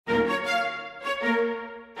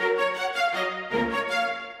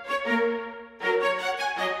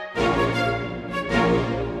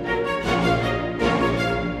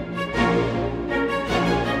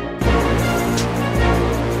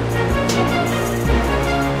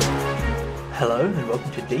Hello and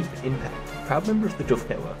welcome to Deep In Pact, proud member of the Duff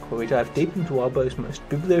Network, where we dive deep into Wildbow's most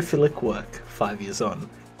bibliophilic work, 5 years on.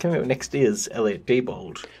 Coming up next is Elliot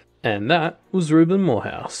Diebold. And that was Ruben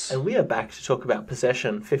Morehouse. And we are back to talk about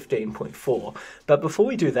Possession 15.4. But before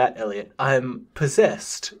we do that, Elliot, I'm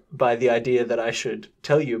possessed by the idea that I should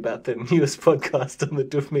tell you about the newest podcast on the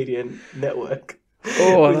Duff Media Network.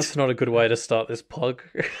 Oh, that's not a good way to start this plug.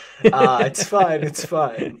 It's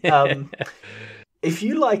fine. If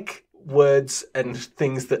you like words and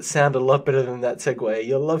things that sound a lot better than that segue,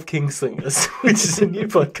 you'll love Kingslingers, which is a new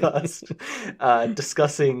podcast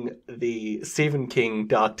discussing the Stephen King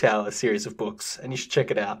Dark Tower series of books, and you should check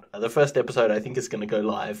it out. The first episode, I think, is going to go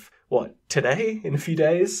live, today? In a few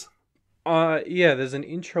days? Yeah, there's an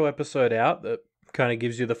intro episode out that kind of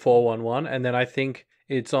gives you the 411, and then I think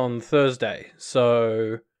it's on Thursday,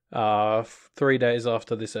 so 3 days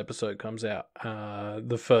after this episode comes out,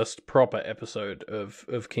 the first proper episode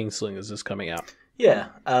of Kingslingers is coming out. Yeah,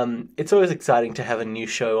 it's always exciting to have a new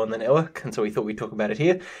show on the network, and so we thought we'd talk about it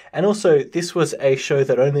here. And also, this was a show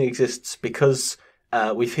that only exists because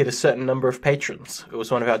we've hit a certain number of patrons. It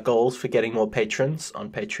was one of our goals for getting more patrons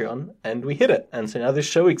on Patreon, and we hit it. And so now this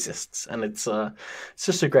show exists, and it's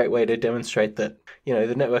just a great way to demonstrate that, you know,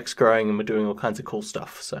 the network's growing and we're doing all kinds of cool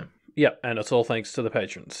stuff, so... Yep, and it's all thanks to the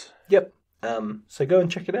patrons. Yep. So go and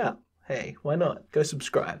check it out. Hey, why not? Go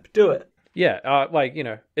subscribe. Do it. Yeah,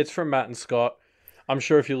 it's from Matt and Scott. I'm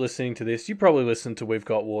sure if you're listening to this, you probably listen to We've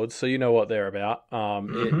Got Woods, so you know what they're about.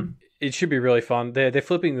 It should be really fun. They're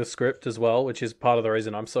flipping the script as well, which is part of the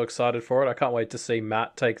reason I'm so excited for it. I can't wait to see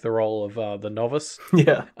Matt take the role of the novice.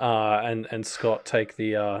 Yeah. And Scott take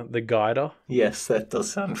the guider. Yes, that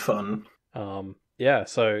does sound fun. Yeah,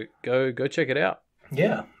 so go check it out.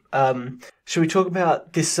 Yeah. Should we talk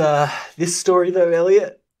about this story though,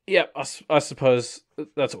 Elliot? Yeah, I suppose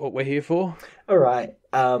that's what we're here for. All right.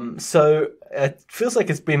 So it feels like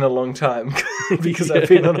it's been a long time because I've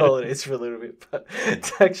been on holidays for a little bit, but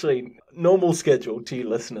it's actually normal schedule to you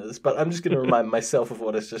listeners, but I'm just going to remind myself of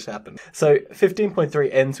what has just happened. So 15.3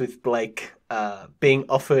 ends with Blake being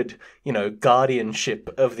offered, guardianship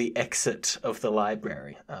of the exit of the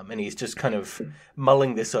library. And he's just kind of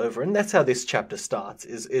mulling this over. And that's how this chapter starts,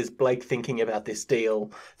 is Blake thinking about this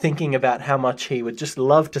deal, thinking about how much he would just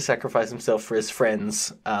love to sacrifice himself for his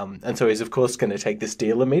friends. And so he's, of course, going to take this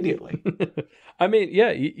deal immediately. I mean,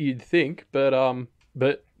 yeah, you'd think, but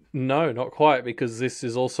no, not quite, because this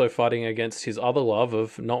is also fighting against his other love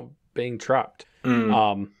of not being trapped.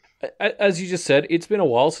 As you just said, it's been a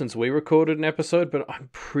while since we recorded an episode, but I'm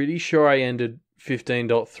pretty sure I ended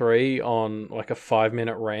 15.3 on like a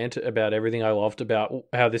 5-minute rant about everything I loved about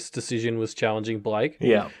how this decision was challenging Blake.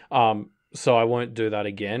 Yeah. So I won't do that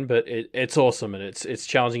again, but it's awesome, and it's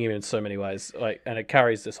challenging him in so many ways. And it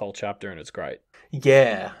carries this whole chapter, and it's great.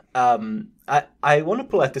 Yeah. I want to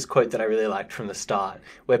pull out this quote that I really liked from the start,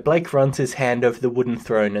 where Blake runs his hand over the wooden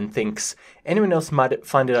throne and thinks, anyone else might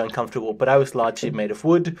find it uncomfortable, but I was largely made of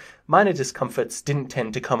wood. Minor discomforts didn't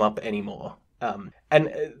tend to come up anymore.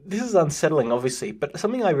 And this is unsettling, obviously, but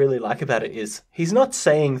something I really like about it is he's not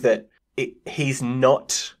saying that he's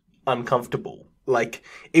not uncomfortable. Like,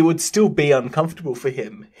 it would still be uncomfortable for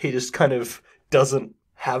him. He just kind of doesn't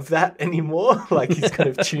have that anymore. Like, he's kind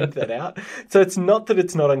of tuned that out. So it's not that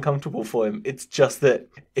it's not uncomfortable for him. It's just that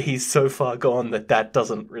he's so far gone that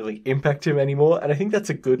doesn't really impact him anymore. And I think that's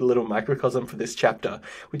a good little microcosm for this chapter,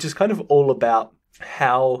 which is kind of all about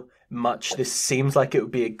how much this seems like it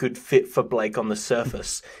would be a good fit for Blake on the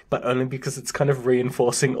surface, but only because it's kind of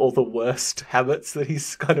reinforcing all the worst habits that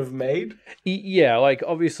he's kind of made. Yeah, like,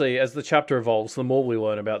 obviously, as the chapter evolves, the more we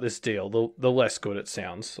learn about this deal, the less good it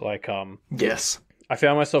sounds. Like, yes. I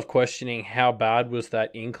found myself questioning how bad was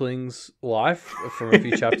that Inkling's life from a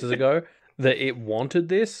few chapters ago, that it wanted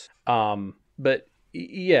this. But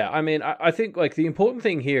yeah, I mean, I think like the important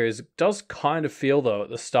thing here is it does kind of feel, though, at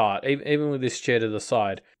the start, even with this chair to the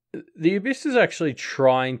side, the Abyss is actually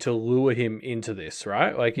trying to lure him into this,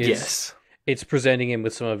 right? Like, it's presenting him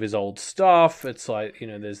with some of his old stuff. It's like,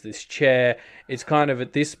 there's this chair. It's kind of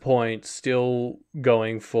at this point still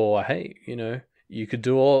going for, hey, you could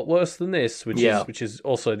do a lot worse than this, which is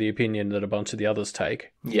also the opinion that a bunch of the others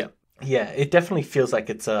take. Yeah. Yeah, it definitely feels like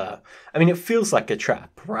it feels like a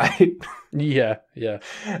trap, right? Yeah.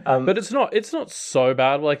 But it's not so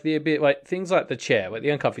bad. Like things like the chair, like the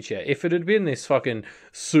uncomfy chair. If it had been this fucking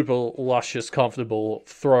super luscious, comfortable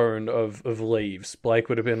throne of leaves, Blake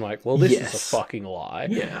would have been like, well, this is a fucking lie.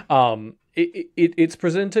 Yeah. It's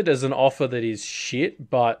presented as an offer that is shit,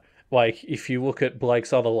 but like if you look at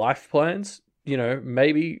Blake's other life plans,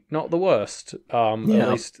 maybe not the worst. At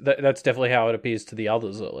least that's definitely how it appears to the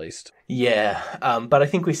others, at least. Yeah, but I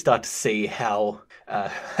think we start to see how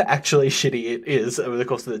actually shitty it is over the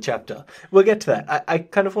course of the chapter. We'll get to that. I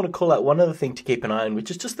kind of want to call out one other thing to keep an eye on,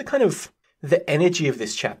 which is just the energy of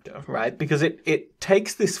this chapter, right? Because it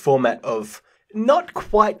takes this format of not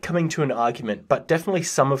quite coming to an argument, but definitely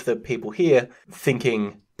some of the people here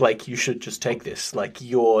thinking, Blake, you should just take this. Like,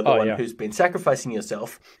 you're the one who's been sacrificing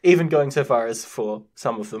yourself, even going so far as for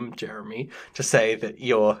some of them, Jeremy, to say that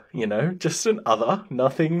you're, just an other,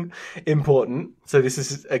 nothing important. So this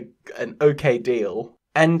is an okay deal.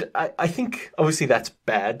 And I think, obviously, that's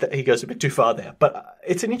bad that he goes a bit too far there. But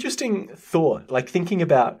it's an interesting thought, like thinking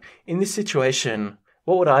about, in this situation,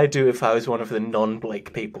 what would I do if I was one of the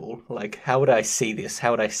non-Blake people? Like, how would I see this? How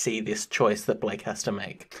would I see this choice that Blake has to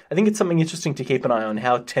make? I think it's something interesting to keep an eye on,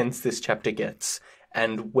 how tense this chapter gets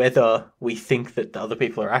and whether we think that the other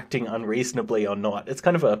people are acting unreasonably or not. It's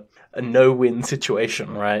kind of a no-win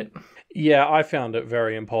situation, right? Yeah, I found it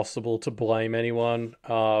very impossible to blame anyone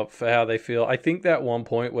for how they feel. I think that one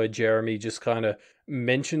point where Jeremy just kind of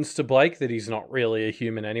mentions to Blake that he's not really a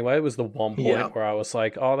human anyway was the one point where I was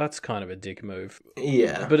like, oh, that's kind of a dick move.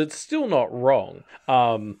 Yeah. But it's still not wrong.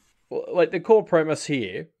 Like, the core premise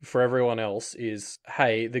here for everyone else is,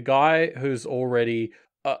 hey, the guy who's already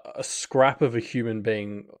a scrap of a human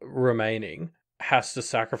being remaining has to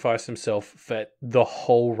sacrifice himself for the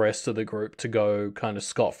whole rest of the group to go kind of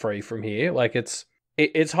scot-free from here. Like,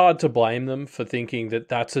 it's hard to blame them for thinking that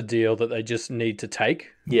that's a deal that they just need to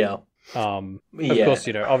take. Yeah. Of course,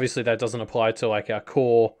 obviously that doesn't apply to like our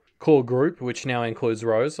core group, which now includes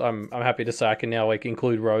Rose. I'm happy to say I can now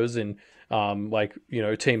include Rose in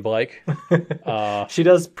Team Blake. She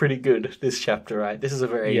does pretty good this chapter, right? This is a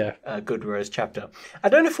very good Rose chapter. I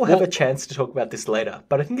don't know if we'll have a chance to talk about this later,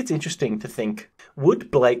 but I think it's interesting to think, would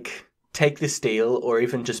Blake take this deal or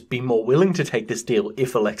even just be more willing to take this deal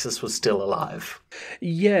if Alexis was still alive?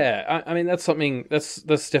 Yeah, I mean, that's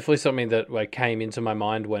definitely something that came into my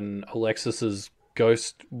mind when Alexis's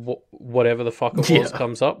ghost, whatever the fuck it was,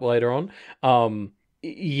 comes up later on. I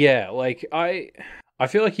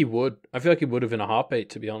feel like he would. I feel like he would have in a heartbeat,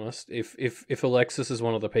 to be honest. If Alexis is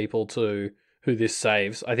one of the people who this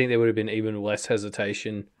saves, I think there would have been even less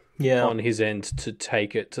hesitation on his end to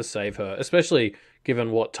take it to save her, especially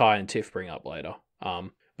given what Ty and Tiff bring up later.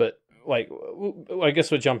 But I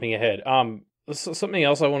guess we're jumping ahead. Something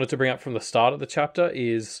else I wanted to bring up from the start of the chapter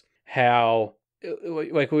is how,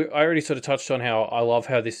 I already sort of touched on how I love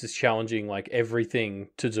how this is challenging everything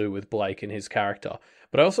to do with Blake and his character.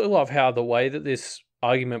 But I also love how the way that this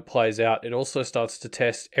argument plays out, it also starts to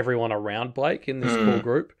test everyone around Blake in this core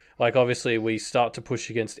group. Obviously, we start to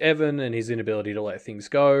push against Evan and his inability to let things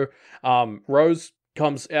go. Rose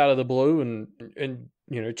comes out of the blue and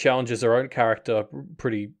challenges her own character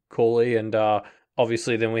pretty coolly. And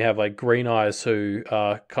obviously, then we have Green Eyes who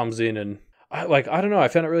comes in and I don't know. I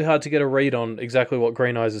found it really hard to get a read on exactly what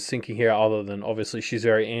Green Eyes is thinking here, other than obviously she's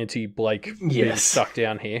very anti-Blake being stuck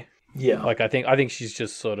down here. Yeah. I think she's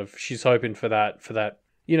just she's hoping for that,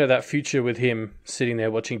 that future with him sitting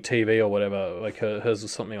there watching TV or whatever, hers or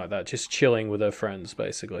something like that, just chilling with her friends,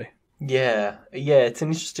 basically. Yeah, it's an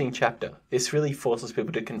interesting chapter. This really forces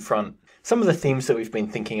people to confront some of the themes that we've been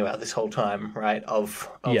thinking about this whole time, right? Of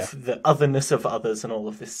the otherness of others and all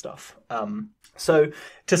of this stuff. So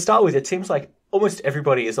to start with, it seems like almost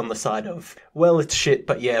everybody is on the side of, well, it's shit,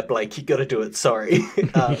 but yeah, Blake, you got to do it. Sorry.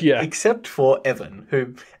 Except for Evan,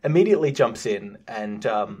 who immediately jumps in and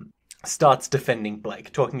starts defending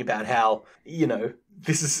Blake, talking about how,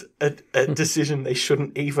 this is a decision they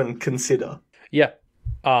shouldn't even consider. Yeah.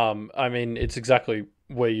 I mean, it's exactly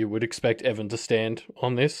where you would expect Evan to stand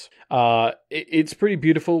on this. It's pretty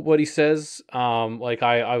beautiful what he says.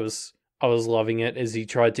 I was loving it as he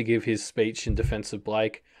tried to give his speech in defense of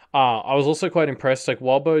Blake. I was also quite impressed.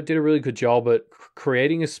 Walbo did a really good job at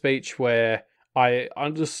creating a speech where I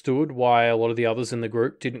understood why a lot of the others in the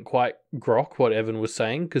group didn't quite grok what Evan was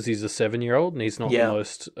saying, because he's a 7-year-old and he's not the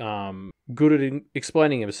most good at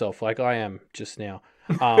explaining himself like I am just now.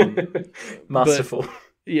 Masterful.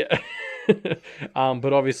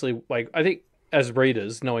 But obviously, I think as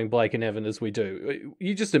readers, knowing Blake and Evan as we do,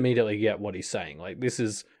 you just immediately get what he's saying. This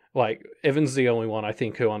is Evan's the only one I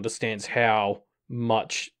think who understands how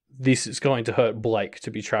much this is going to hurt Blake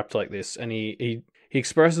to be trapped like this, and he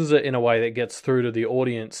expresses it in a way that gets through to the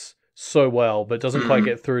audience so well, but doesn't quite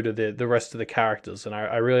get through to the rest of the characters. And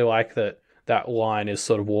I really like that line is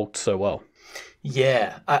sort of walked so well.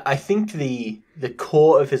 Yeah, I think the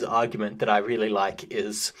core of his argument that I really like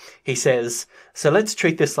is he says, so let's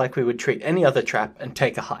treat this like we would treat any other trap and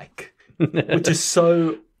take a hike, which is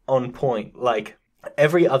so on point. Like,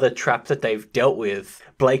 every other trap that they've dealt with,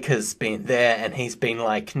 Blake has been there and he's been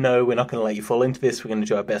like, no, we're not going to let you fall into this. We're going to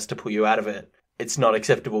do our best to pull you out of it. It's not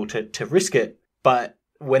acceptable to risk it. But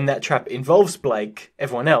when that trap involves Blake,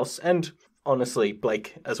 everyone else, and honestly,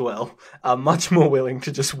 Blake as well, are much more willing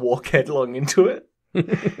to just walk headlong into it.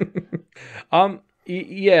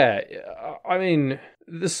 Yeah, I mean,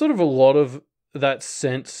 there's sort of a lot of that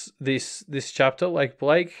sense this chapter. Like,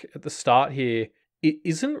 Blake at the start here, it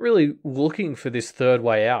isn't really looking for this third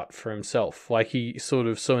way out for himself, like he sort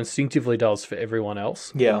of so instinctively does for everyone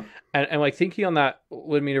else. Yeah. And like thinking on that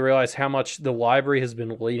led me to realize how much the library has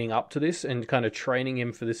been leading up to this and kind of training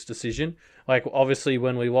him for this decision. Like, obviously,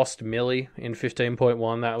 when we lost Millie in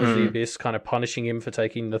 15.1, that was the Abyss kind of punishing him for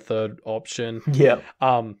taking the third option. Yeah.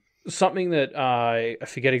 Something that I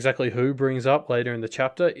forget exactly who brings up later in the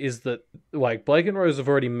chapter is that, like, Blake and Rose have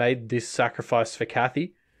already made this sacrifice for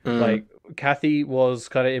Kathy. Like, Kathy was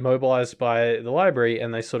kind of immobilized by the library,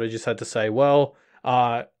 and they sort of just had to say, well,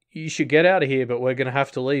 you should get out of here, but we're going to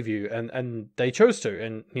have to leave you. And they chose to.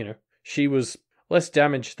 And, you know, she was less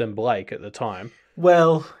damaged than Blake at the time.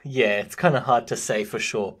 Well, yeah, it's kind of hard to say for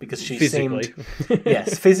sure because she Physically. seemed,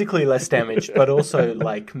 yes, physically less damaged, but also,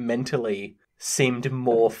 like, mentally seemed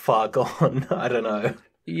more far gone. I don't know.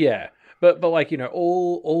 Yeah. But like, you know,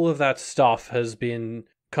 all of that stuff has been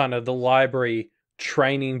kind of the library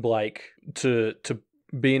training Blake to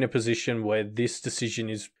be in a position where this decision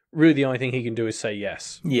is really the only thing he can do is say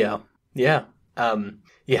yes. Yeah. Yeah.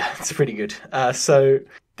 Yeah, it's pretty good.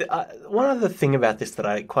 One other thing about this that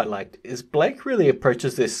I quite liked is Blake really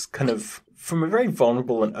approaches this kind of from a very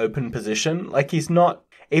vulnerable and open position. Like, he's not,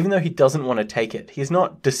 even though he doesn't want to take it, he's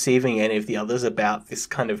not deceiving any of the others about this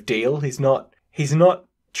kind of deal. He's not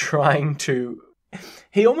trying to,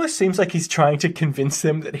 he almost seems like he's trying to convince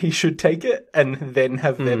them that he should take it and then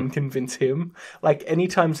have them convince him. Like,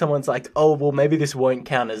 anytime someone's like, oh, well, maybe this won't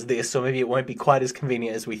count as this, or maybe it won't be quite as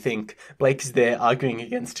convenient as we think, Blake is there arguing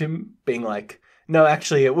against him, being like, no,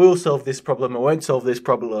 actually, it will solve this problem, it won't solve this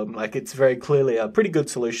problem. Like, it's very clearly a pretty good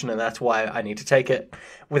solution, and that's why I need to take it,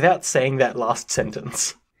 without saying that last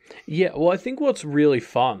sentence. Yeah, well, I think what's really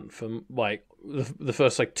fun from, like, the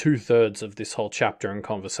first, like, 2/3 of this whole chapter and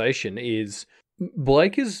conversation is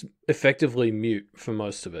Blake is effectively mute for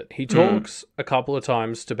most of it. He talks a couple of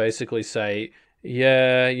times to basically say,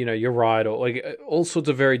 yeah, you know, you're right, or like all sorts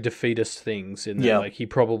of very defeatist things in there, like he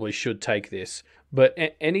probably should take this. But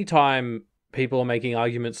anytime people are making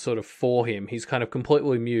arguments sort of for him, he's kind of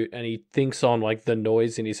completely mute and he thinks on like the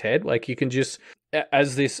noise in his head. Like, you can just,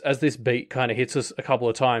 as this beat kind of hits us a couple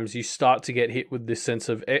of times, you start to get hit with this sense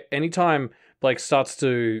of anytime Blake starts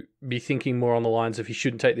to be thinking more on the lines of he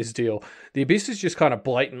shouldn't take this deal, the Abyss is just kind of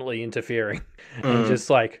blatantly interfering and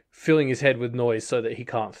just like filling his head with noise so that he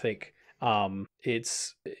can't think. So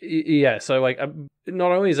like,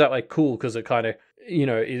 not only is that like cool because it kind of, you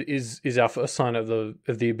know, is our first sign of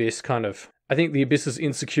the Abyss kind of, I think the Abyss's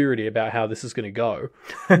insecurity about how this is going to go.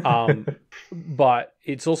 But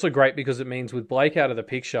it's also great because it means with Blake out of the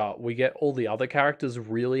picture, we get all the other characters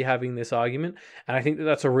really having this argument. And I think that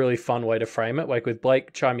that's a really fun way to frame it. Like, with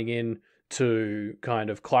Blake chiming in to kind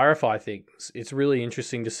of clarify things, it's really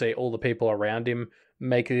interesting to see all the people around him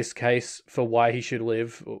make this case for why he should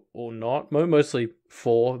live or not. Mostly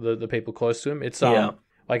for the people close to him. It's like,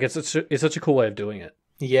 it's such a cool way of doing it.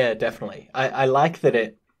 Yeah, definitely. I like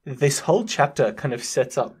that this whole chapter kind of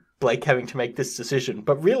sets up Blake having to make this decision,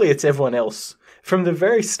 but really it's everyone else. From the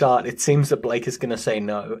very start, it seems that Blake is going to say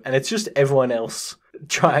no, and it's just everyone else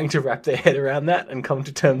trying to wrap their head around that and come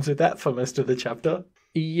to terms with that for most of the chapter.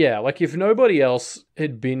 Yeah, like if nobody else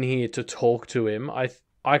had been here to talk to him,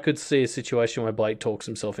 I could see a situation where Blake talks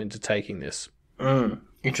himself into taking this.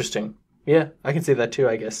 Interesting. Yeah, I can see that too,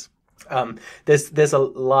 I guess. There's a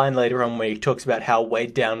line later on where he talks about how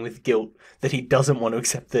weighed down with guilt that he doesn't want to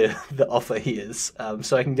accept the offer he is.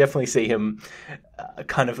 So I can definitely see him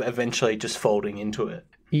kind of eventually just folding into it.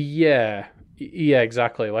 Yeah,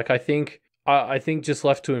 exactly. Like, I think just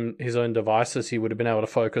left to his own devices, he would have been able to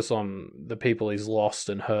focus on the people he's lost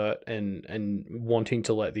and hurt and wanting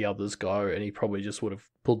to let the others go, and he probably just would have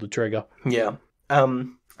pulled the trigger. Yeah.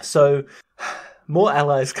 So more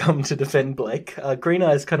allies come to defend Blake. Green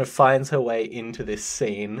Eyes kind of finds her way into this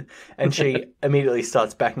scene, and she immediately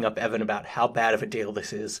starts backing up Evan about how bad of a deal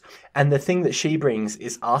this is. And the thing that she brings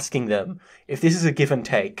is asking them, if this is a give and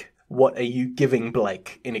take, what are you giving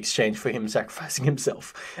Blake in exchange for him sacrificing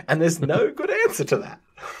himself? And there's no good answer to that.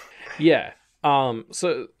 Yeah.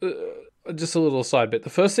 So just a little side bit. The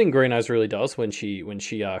first thing Green Eyes really does when she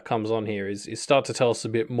comes on here is start to tell us a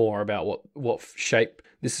bit more about what shape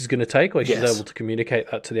this is going to take. Like, she's Yes. able to communicate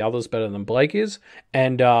that to the others better than Blake is.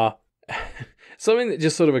 And something that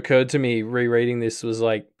just sort of occurred to me rereading this was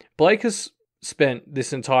like, Blake has spent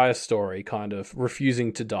this entire story kind of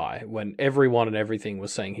refusing to die when everyone and everything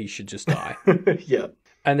was saying he should just die. Yeah.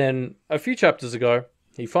 And then a few chapters ago,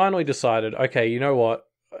 he finally decided, okay, you know what?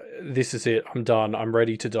 This is it. I'm done. I'm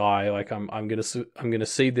ready to die. Like, I'm gonna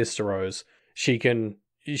cede this to Rose. She can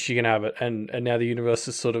have it. And now the universe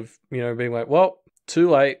is sort of, being like, well, too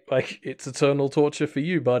late. Like, it's eternal torture for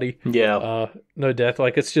you, buddy. Yeah. No death.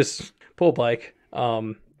 Like, it's just poor Blake.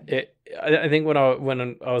 I think when I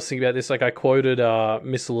was thinking about this, like, I quoted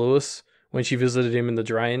Miss Lewis when she visited him in the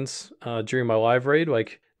drains during my live read,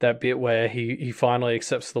 like that bit where he finally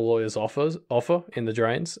accepts the lawyer's offer in the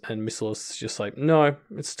drains, and Miss Lewis is just like, no,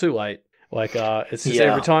 it's too late. Like, it's just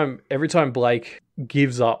every time Blake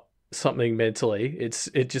gives up something mentally,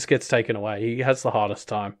 it just gets taken away. He has the hardest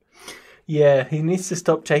time. Yeah, he needs to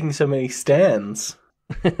stop taking so many stands.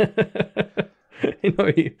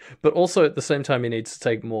 But also at the same time, he needs to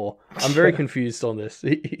take more. I'm very confused on this.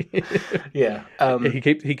 Yeah,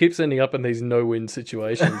 he keeps ending up in these no-win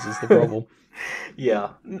situations. Is the problem? Yeah,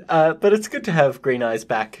 but it's good to have Green Eyes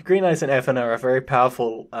back. Green Eyes and Evan are a very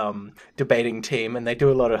powerful debating team, and they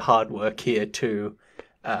do a lot of hard work here to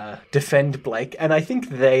defend Blake. And I think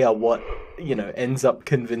they are what ends up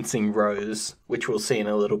convincing Rose, which we'll see in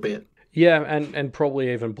a little bit. Yeah, and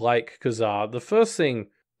probably even Blake, because the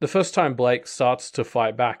first time Blake starts to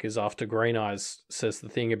fight back is after Green Eyes says the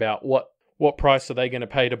thing about what price are they going to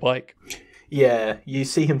pay to Blake. Yeah, you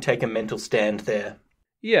see him take a mental stand there.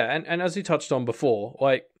 Yeah, and as he touched on before,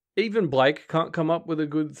 like, even Blake can't come up with a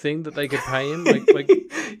good thing that they could pay him. Like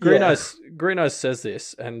Green Eyes says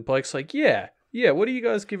this, and Blake's like, yeah, what are you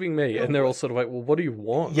guys giving me? And they're all sort of like, well, what do you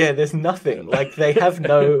want? Yeah, there's nothing. Like, they have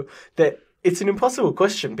that. It's an impossible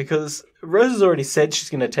question because Rose has already said she's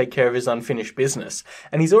going to take care of his unfinished business,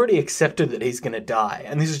 and he's already accepted that he's going to die,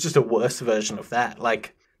 and this is just a worse version of that.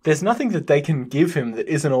 Like, there's nothing that they can give him that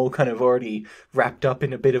isn't all kind of already wrapped up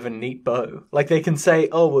in a bit of a neat bow. Like, they can say,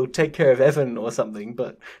 oh, we'll take care of Evan or something,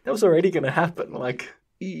 but that was already going to happen. Like,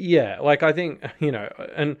 yeah, like, I think,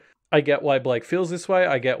 and I get why Blake feels this way.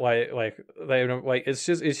 I get why, like, they don't, like, it's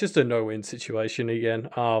just a no-win situation again.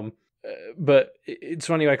 But it's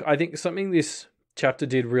funny, like, I think something this chapter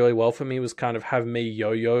did really well for me was kind of have me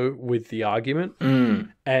yo-yo with the argument.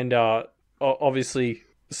 And obviously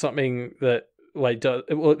something that, like,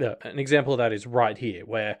 an example of that is right here,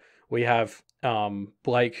 where we have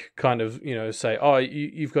Blake kind of, say, oh,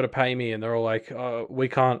 you've got to pay me, and they're all like, we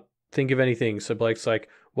can't think of anything. So Blake's like,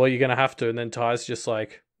 well, you're going to have to. And then Ty's just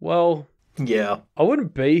like, well... yeah, I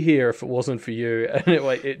wouldn't be here if it wasn't for you.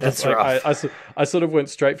 And that's rough. I sort of went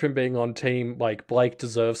straight from being on team, like, Blake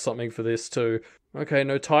deserves something for this, to, okay,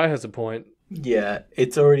 no, Ty has a point. Yeah,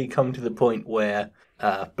 it's already come to the point where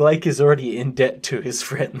Blake is already in debt to his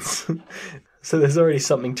friends. So there's already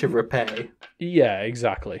something to repay. Yeah,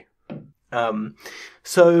 exactly.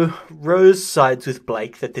 So Rose sides with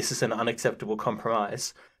Blake that this is an unacceptable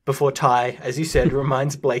compromise, before Ty, as you said,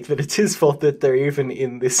 reminds Blake that it's his fault that they're even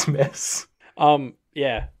in this mess.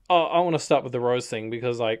 Yeah. I want to start with the Rose thing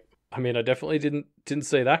because, like, I mean, I definitely didn't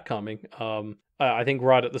see that coming. I think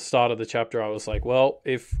right at the start of the chapter, I was like, well,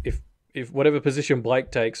 if whatever position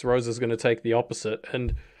Blake takes, Rose is going to take the opposite.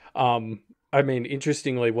 And, I mean,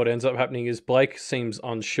 interestingly, what ends up happening is Blake seems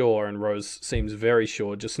unsure and Rose seems very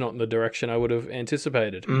sure, just not in the direction I would have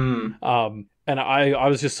anticipated. And I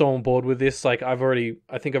was just so on board with this. Like, I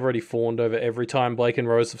think I've already fawned over every time Blake and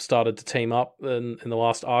Rose have started to team up in the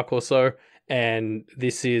last arc or so. And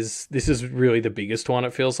this is really the biggest one,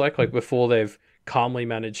 it feels like. Like, before they've calmly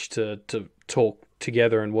managed to talk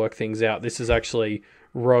together and work things out, this is actually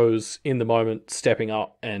Rose in the moment stepping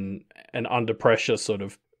up and under pressure sort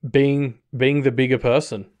of being the bigger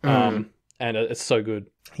person. And it's so good.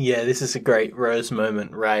 Yeah, this is a great Rose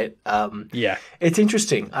moment, right? Yeah. It's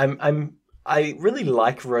interesting. I really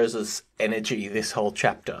like Rose's energy this whole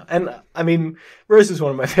chapter. And, I mean, Rose is one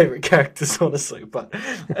of my favorite characters, honestly, but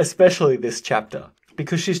especially this chapter.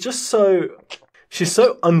 Because she's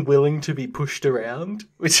so unwilling to be pushed around,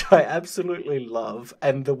 which I absolutely love.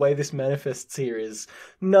 And the way this manifests here is,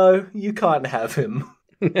 no, you can't have him.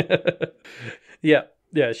 Yeah,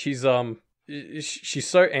 she's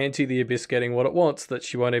so anti the Abyss getting what it wants that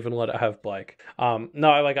she won't even let it have Blake. No,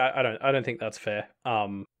 like, I don't think that's fair.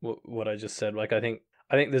 What I just said, like, I think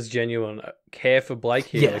there's genuine care for Blake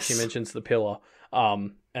here. Yes. Like, she mentions the pillar,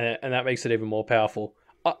 and that makes it even more powerful.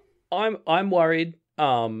 I'm worried,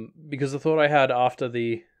 because the thought I had after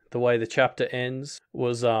the way the chapter ends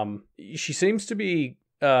was, she seems to be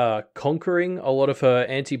conquering a lot of her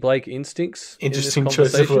anti-Blake instincts. Interesting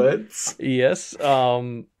choice of words. Yes.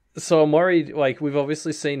 So I'm worried, like, we've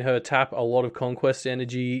obviously seen her tap a lot of conquest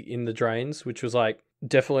energy in the drains, which was, like,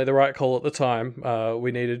 definitely the right call at the time.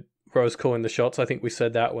 We needed Rose calling the shots. I think we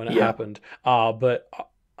said that when it happened. But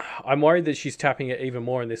I'm worried that she's tapping it even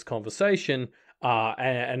more in this conversation.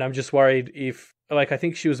 And I'm just worried if, like, I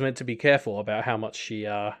think she was meant to be careful about how much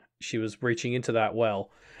she was reaching into that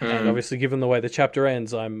well. And obviously, given the way the chapter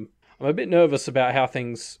ends, I'm a bit nervous about how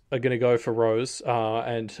things are going to go for Rose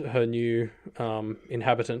and her new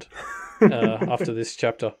inhabitant after this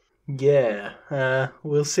chapter. Yeah,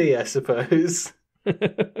 we'll see, I suppose.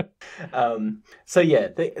 So yeah,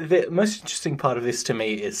 the most interesting part of this to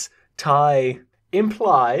me is Ty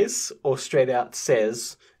implies or straight out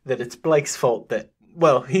says that it's Blake's fault that...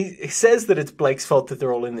 Well, he says that it's Blake's fault that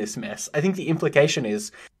they're all in this mess. I think the implication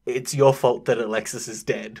is it's your fault that Alexis is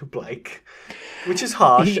dead, Blake. Which is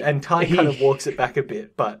harsh, and Ty kind of walks it back a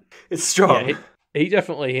bit, but it's strong. Yeah, he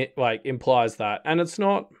definitely, like, implies that. And it's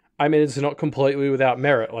not... I mean, it's not completely without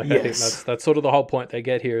merit. Like, I think that's sort of the whole point they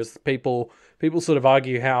get here is people sort of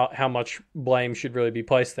argue how much blame should really be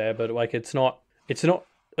placed there, but, like, it's not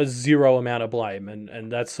a zero amount of blame, and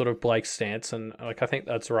that's sort of Blake's stance, and, like, I think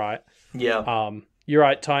that's right. Yeah. You're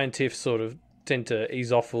right, Ty and Tiff sort of tend to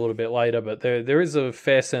ease off a little bit later, but there is a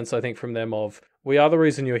fair sense, I think, from them of, we are the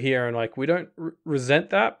reason you're here, and, like, we don't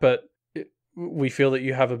resent that, but we feel that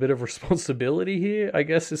you have a bit of responsibility here, I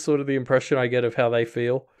guess, is sort of the impression I get of how they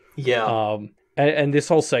feel. Yeah. And this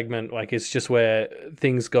whole segment, like, it's just where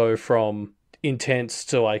things go from intense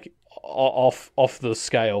to, like, off the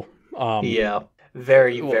scale. Yeah.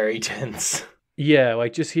 Very tense. Yeah,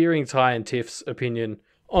 like, just hearing Ty and Tiff's opinion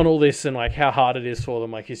on all this and, like, how hard it is for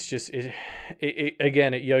them, like, it's just, it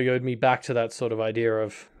again, it yo-yoed me back to that sort of idea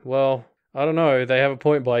of, well, I don't know, they have a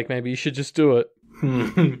point, Blake, maybe you should just do it.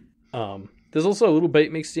 There's also a little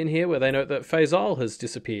beat mixed in here where they note that Faisal has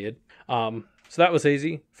disappeared. So that was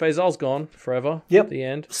easy. Faisal's gone forever. Yep. The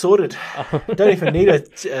end. Sorted. Don't even need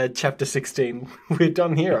a chapter 16. We're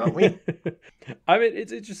done here, aren't we? I mean,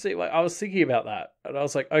 it's interesting. Like, I was thinking about that, and I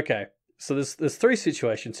was like, okay, so there's three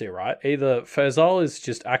situations here, right? Either Faisal is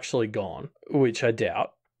just actually gone, which I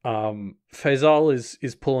doubt. Faisal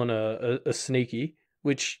is pulling a sneaky,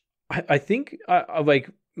 which I think I like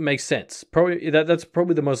makes sense. Probably that's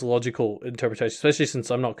probably the most logical interpretation, especially since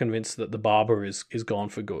I'm not convinced that the barber is gone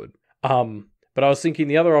for good. But I was thinking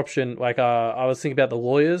the other option, like, I was thinking about the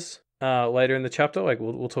lawyers later in the chapter. Like,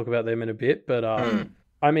 we'll talk about them in a bit. But,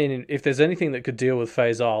 I mean, if there's anything that could deal with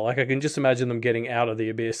Faisal, like, I can just imagine them getting out of the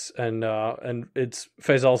abyss and it's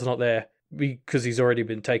Faisal's not there because he's already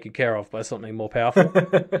been taken care of by something more powerful.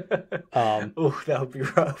 Oh, that would be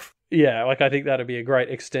rough. Yeah, like, I think that'd be a great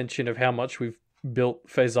extension of how much we've built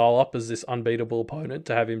Faisal up as this unbeatable opponent,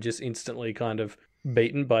 to have him just instantly kind of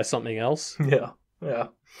beaten by something else. Yeah.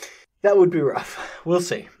 That would be rough. We'll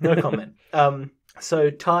see. No comment. So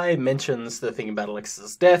Ty mentions the thing about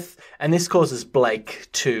Alexis's death, and this causes Blake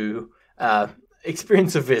to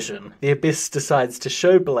experience a vision. The Abyss decides to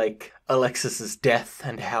show Blake Alexis's death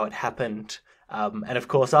and how it happened. And of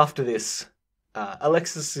course, after this,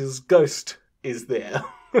 Alexis's ghost is there.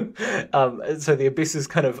 So the Abyss is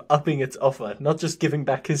kind of upping its offer, not just giving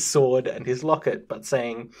back his sword and his locket, but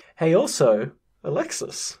saying, hey, also,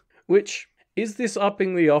 Alexis. Which... is this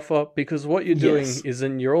upping the offer? Because what you're doing is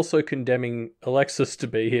then you're also condemning Alexis to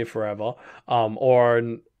be here forever, or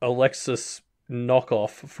an Alexis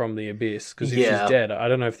knockoff from the Abyss, because if she's dead, I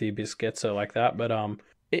don't know if the Abyss gets her like that, but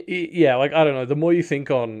yeah, like, I don't know, the more you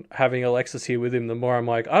think on having Alexis here with him, the more I'm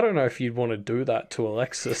like, I don't know if you'd want to do that to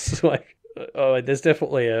Alexis. Like, there's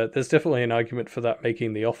definitely an argument for that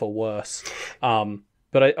making the offer worse.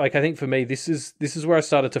 But I think for me, this is where I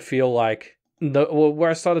started to feel like,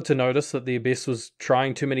 where I started to notice that the Abyss was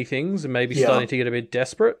trying too many things and maybe starting to get a bit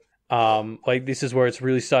desperate. Like, this is where it's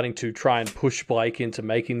really starting to try and push Blake into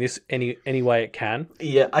making this any way it can.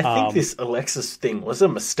 Yeah, I think this Alexis thing was a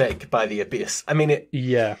mistake by the Abyss. I mean,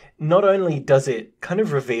 not only does it kind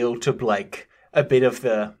of reveal to Blake a bit of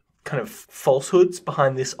the kind of falsehoods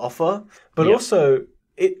behind this offer, but also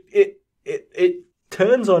it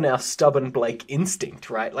turns on our stubborn Blake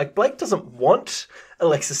instinct, right? Like, Blake doesn't want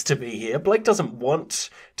Alexis to be here. Blake doesn't want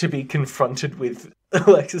to be confronted with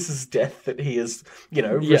Alexis's death that he is,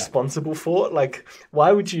 responsible for. Like,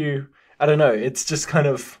 why would you... I don't know. It's just kind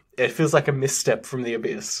of... It feels like a misstep from the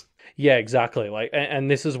Abyss. Yeah, exactly. Like, and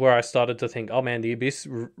this is where I started to think, oh man, the Abyss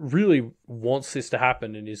really wants this to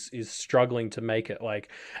happen and is struggling to make it. Like,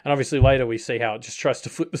 and obviously later we see how it just tries to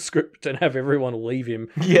flip the script and have everyone leave him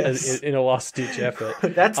Yes. in a last ditch effort.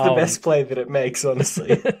 That's the best play that it makes,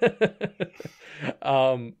 honestly.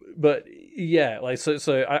 But yeah, like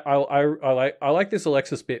so I like this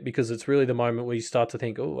Alexis bit because it's really the moment where you start to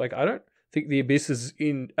think, oh, like I don't think the Abyss is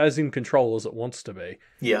in control as it wants to be.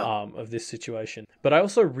 Yeah. Of this situation. But I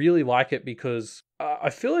also really like it because I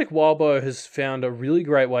feel like Wildbow has found a really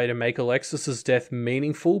great way to make Alexis's death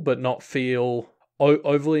meaningful, but not feel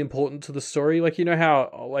overly important to the story. Like, you know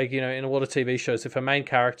how, like, you know, in a lot of TV shows, if a main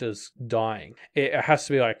character's dying, it has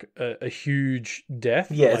to be like a huge death.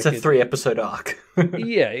 Yeah, like it's a 3-episode arc.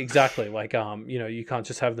 Yeah, exactly. Like, you know, you can't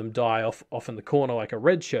just have them die off in the corner like a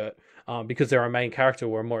red shirt. Because they're a main character,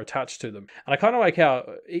 we're more attached to them, and I kind of like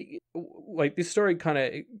how, like, this story kind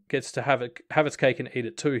of gets to have its cake and eat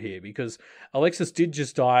it too here, because Alexis did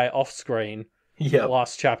just die off screen,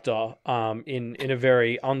 last chapter, in a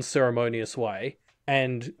very unceremonious way,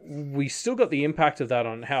 and we still got the impact of that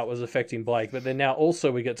on how it was affecting Blake, but then now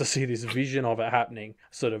also we get to see this vision of it happening,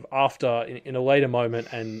 sort of after in a later moment,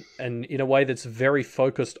 and in a way that's very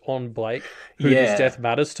focused on Blake, who this death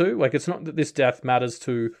matters to. Like, it's not that this death matters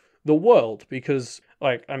to the world, because,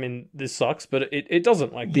 like, I mean, this sucks, but it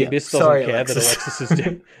doesn't. Like, the Abyss doesn't care that Alexis is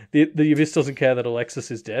dead. The Abyss doesn't care that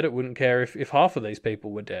Alexis is dead. It wouldn't care if half of these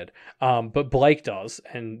people were dead. But Blake does,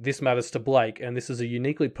 and this matters to Blake, and this is a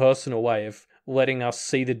uniquely personal way of letting us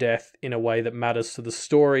see the death in a way that matters to the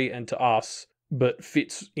story and to us, but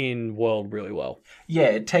fits in world really well. Yeah,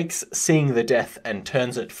 it takes seeing the death and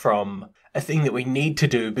turns it from a thing that we need to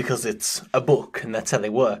do because it's a book and that's how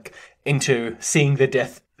they work, into seeing the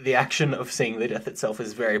death. The action of seeing the death itself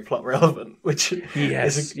is very plot relevant, which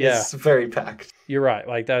is very packed. You're right.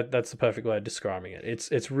 Like, that's the perfect way of describing it.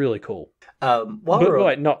 Cool's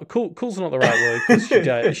not the right word,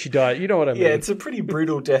 because she died. You know what I mean? Yeah, it's a pretty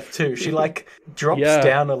brutal death too. She drops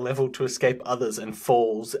down a level to escape others and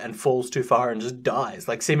falls too far and just dies.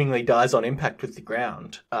 Like, seemingly dies on impact with the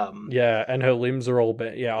ground. And her limbs are all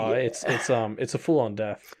bent. It's a full on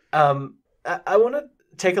death. I want to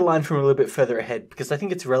take a line from a little bit further ahead, because I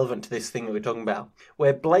think it's relevant to this thing that we're talking about,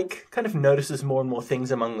 where Blake kind of notices more and more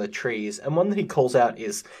things among the trees, and one that he calls out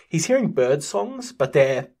is he's hearing bird songs, but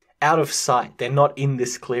they're out of sight. They're not in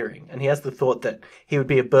this clearing, and he has the thought that he would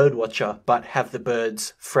be a bird watcher, but have the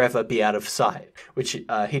birds forever be out of sight, which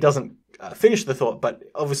he doesn't finish the thought, but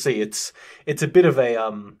obviously it's a bit of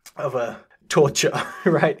a torture,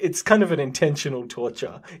 right? It's kind of an intentional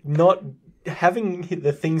torture, not having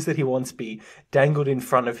the things that he wants be dangled in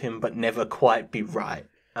front of him but never quite be right.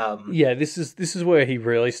 This is where he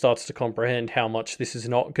really starts to comprehend how much this is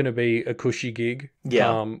not going to be a cushy gig.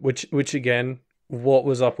 Which again, what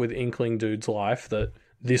was up with Inkling Dude's life, that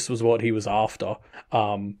this was what he was after.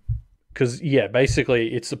 Because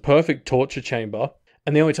basically it's a perfect torture chamber,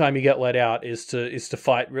 and the only time you get let out is to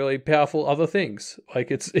fight really powerful other things. Like,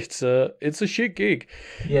 it's a shit gig.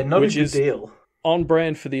 Yeah, not a good deal. On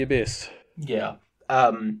brand for the Abyss. Yeah.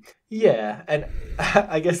 And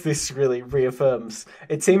I guess this really reaffirms,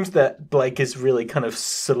 it seems that Blake is really kind of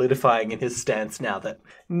solidifying in his stance now that,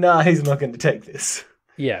 he's not going to take this.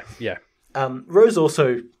 Yeah. Rose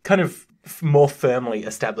also kind of more firmly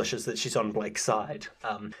establishes that she's on Blake's side.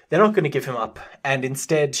 They're not going to give him up, and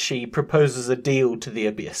instead she proposes a deal to the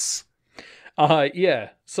Abyss.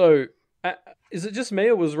 So, is it just me,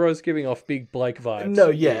 or was Rose giving off big Blake vibes? No,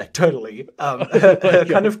 yeah, totally. Her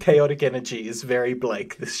kind of chaotic energy is very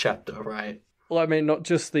Blake this chapter, right? Well, I mean, not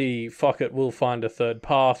just the fuck it, we'll find a third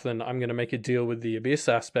path and I'm going to make a deal with the Abyss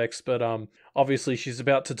aspects, but obviously she's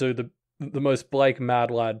about to do the most Blake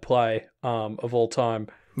mad lad play of all time.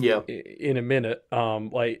 Yeah. In a minute.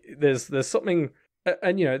 Like, there's something,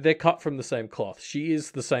 and you know, they're cut from the same cloth. She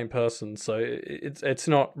is the same person, so it's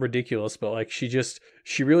not ridiculous, but like, she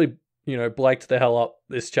really, you know, Blaked the hell up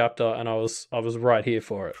this chapter, and I was right here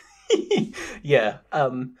for it. Yeah.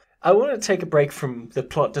 I want to take a break from the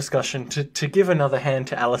plot discussion to give another hand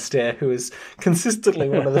to Alistair, who is consistently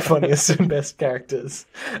one of the funniest and best characters.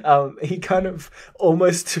 He kind of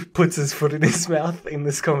almost puts his foot in his mouth in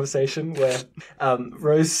this conversation, where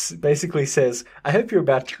Rose basically says, I hope you're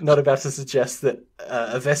not about to suggest that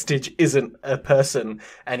a vestige isn't a person,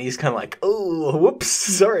 and he's kind of like, oh, whoops,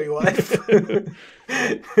 sorry, wife.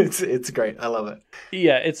 It's great. I love it.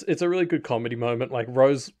 Yeah, it's a really good comedy moment. Like,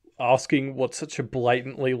 Rose asking what's such a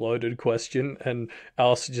blatantly loaded question, and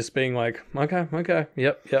Alistair just being like, okay,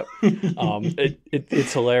 yep.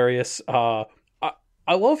 It's hilarious. I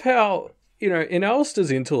love how, you know, in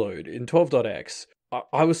Alistair's interlude in 12.x,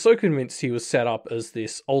 I was so convinced he was set up as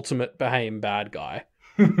this ultimate Bahame bad guy.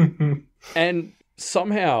 And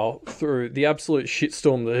somehow, through the absolute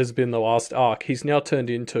shitstorm that has been the last arc, he's now turned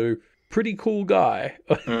into pretty cool guy.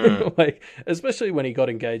 Like, especially when he got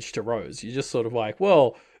engaged to Rose, you're just sort of like,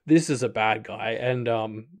 well, this is a bad guy. And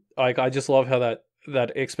like, I just love how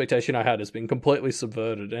that expectation I had has been completely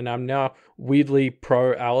subverted, and I'm now weirdly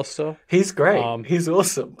pro Alistair. He's great. He's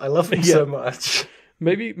awesome. I love him so much.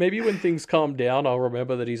 Maybe when things calm down, I'll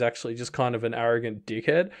remember that he's actually just kind of an arrogant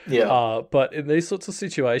dickhead. Yeah. But in these sorts of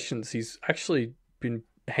situations, he's actually been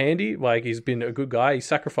handy. Like, he's been a good guy. He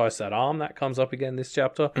sacrificed that arm that comes up again this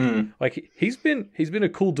chapter. Like, he's been a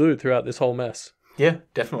cool dude throughout this whole mess. Yeah,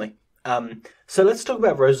 definitely. So let's talk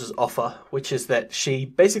about Rose's offer, which is that she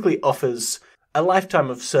basically offers a lifetime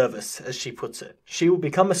of service, as she puts it. She will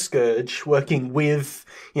become a scourge, working with,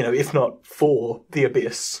 if not for the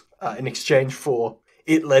Abyss, in exchange for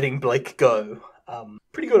it letting Blake go.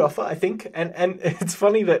 Pretty good offer, I think. And it's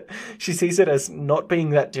funny that she sees it as not being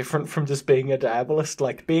that different from just being a diabolist,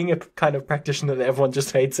 like being a kind of practitioner that everyone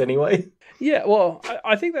just hates anyway. Yeah, well,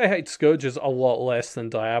 I think they hate scourges a lot less than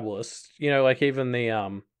diabolists. Like even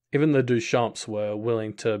the Duchamps were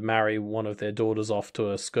willing to marry one of their daughters off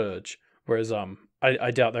to a scourge, whereas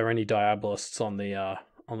I doubt there are any diabolists on the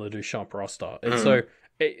Duchamp roster. And so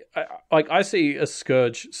I see a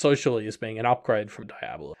scourge socially as being an upgrade from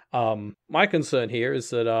diabolist. My concern here is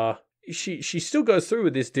that she still goes through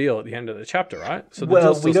with this deal at the end of the chapter, right? So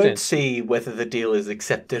we don't see whether the deal is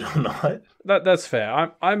accepted or not. That's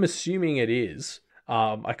fair. I'm assuming it is.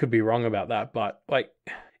 I could be wrong about that, but like,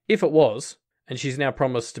 if it was, and she's now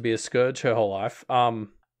promised to be a scourge her whole life,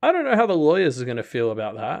 I don't know how the lawyers are going to feel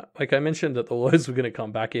about that. Like, I mentioned that the lawyers were going to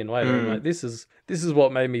come back in later. And like, this is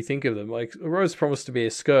what made me think of them. Like, Rose promised to be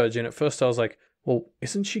a scourge, and at first I was like, well,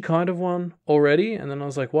 isn't she kind of one already? And then I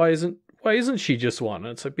was like, why isn't she just one?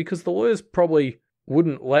 And it's like, because the lawyers probably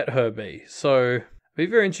wouldn't let her be. So I'd be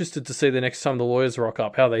very interested to see the next time the lawyers rock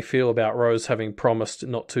up how they feel about Rose having promised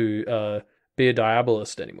not to be a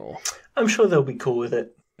diabolist anymore. I'm sure they'll be cool with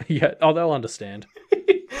it. Yeah, they'll understand.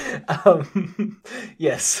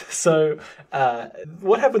 Yes, so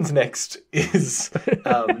what happens next is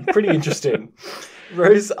pretty interesting.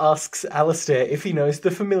 Rose asks Alistair if he knows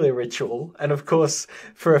the familiar ritual, and of course,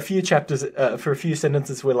 for a few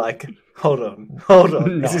sentences, we're like, hold on, No,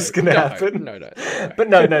 is this going to happen? No. But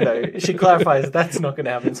no. She clarifies that's not going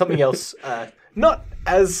to happen. Something else, not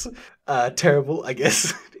as terrible, I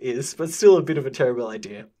guess it is, but still a bit of a terrible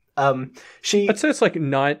idea. I'd say it's like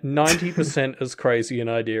 90% as crazy an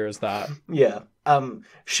idea as that. Yeah.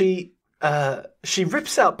 She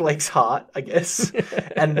rips out Blake's heart, I guess,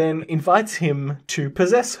 and then invites him to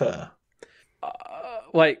possess her.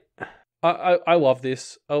 I love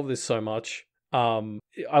this. I love this so much. I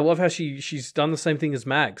love how she's done the same thing as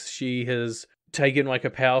Mags. She has taken like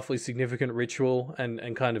a powerfully significant ritual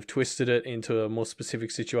and kind of twisted it into a more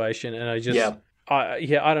specific situation. And I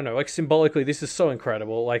don't know. Like, symbolically, this is so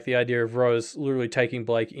incredible. Like, the idea of Rose literally taking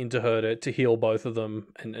Blake into her to heal both of them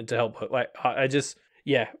and to help her. Like, I just,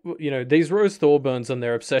 these Rose Thorburns and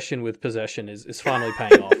their obsession with possession is finally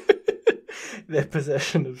paying off. Their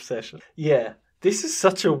possession obsession. Yeah. This is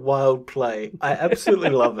such a wild play. I absolutely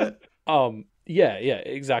love it. Yeah,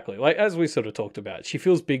 exactly. Like, as we sort of talked about, she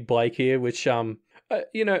feels big Blake here, which,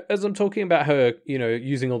 as I'm talking about her,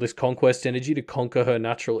 using all this conquest energy to conquer her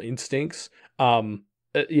natural instincts,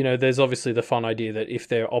 there's obviously the fun idea that if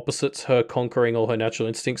they're opposites, her conquering all her natural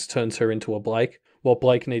instincts turns her into a Blake. What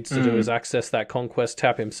Blake needs to do is access that conquest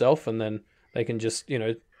tap himself, and then they can just,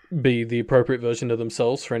 be the appropriate version of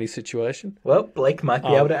themselves for any situation. Well, Blake might be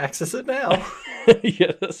able to access it now.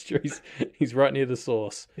 Yeah, that's true. He's right near the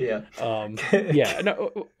source. Yeah.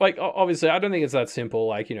 No, like, obviously, I don't think it's that simple.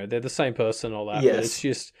 Like, they're the same person, all that. Yes. But it's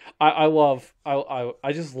just,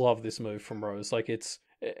 I just love this move from Rose. Like, it's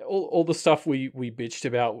all the stuff we bitched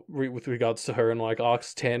about with regards to her in like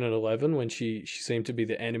arcs 10 and 11 when she seemed to be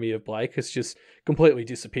the enemy of Blake has just completely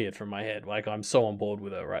disappeared from my head. Like, I'm so on board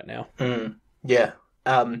with her right now. Yeah.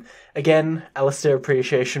 Again, Alistair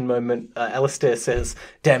appreciation moment. Alistair says,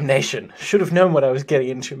 "Damnation. Should have known what I was getting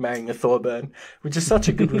into marrying a Thorburn," which is such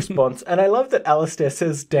a good response. And I love that Alistair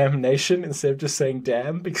says damnation instead of just saying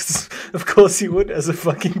damn, because of course he would as a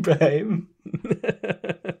fucking Bahame.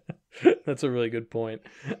 That's a really good point.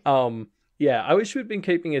 I wish we'd been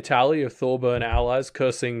keeping a tally of Thorburn allies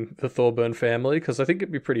cursing the Thorburn family, because I think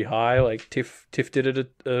it'd be pretty high. Like Tiff did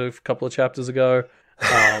it a couple of chapters ago.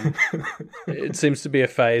 It seems to be a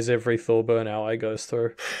phase every Thorburn ally goes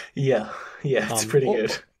through. Yeah, it's pretty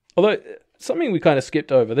good. Although something we kind of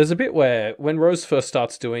skipped over. There's a bit where when Rose first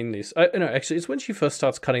starts doing this, no, actually, it's when she first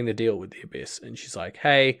starts cutting the deal with the Abyss, and she's like,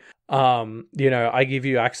 "Hey, I give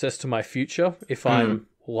you access to my future if I'm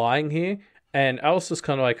lying here." And Alistair's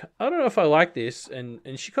kind of like, "I don't know if I like this," and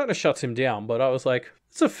she kind of shuts him down. But I was like,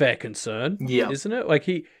 "It's a fair concern, isn't it? Like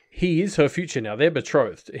he is her future now. They're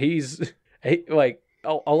betrothed. Like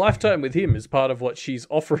a lifetime with him is part of what she's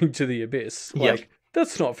offering to the Abyss. Like."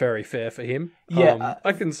 That's not very fair for him. Yeah.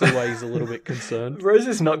 I can see why he's a little bit concerned. Rose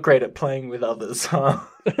is not great at playing with others, huh?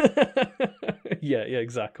 Yeah,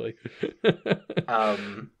 exactly.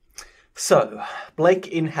 So, Blake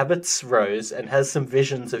inhabits Rose and has some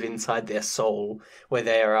visions of inside their soul, where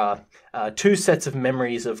there are two sets of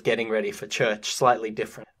memories of getting ready for church, slightly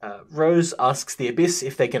different. Rose asks the Abyss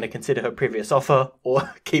if they're going to consider her previous offer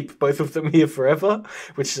or keep both of them here forever,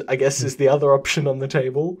 which I guess is the other option on the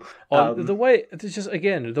table. The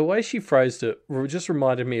way she phrased it just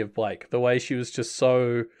reminded me of Blake. The way she was just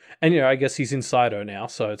so, and I guess he's inside her now,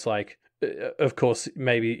 so it's like, of course,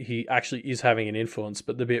 maybe he actually is having an influence,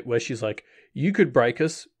 but the bit where she's like, "You could break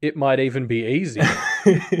us, it might even be easy,"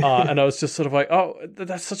 and I was just sort of like, "Oh,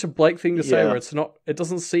 that's such a Blake thing to say, where it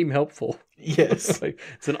doesn't seem helpful." Yes, like,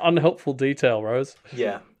 it's an unhelpful detail, Rose.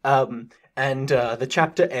 Yeah, and the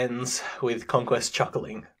chapter ends with Conquest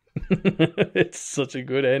chuckling. It's such a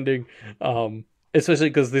good ending. Especially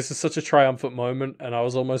because this is such a triumphant moment, and I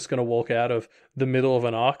was almost going to walk out of the middle of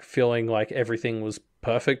an arc feeling like everything was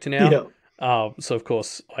perfect now. So of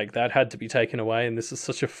course, like, that had to be taken away, and this is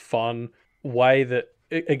such a fun way that,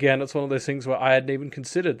 again, it's one of those things where I hadn't even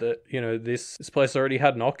considered that, this place already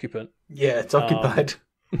had an occupant. Yeah, it's occupied.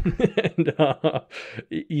 And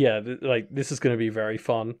this is going to be very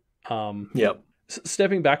fun.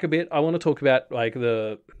 Stepping back a bit, I want to talk about like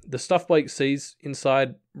the stuff Blake sees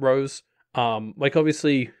inside Rose.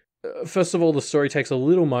 Obviously, first of all, the story takes a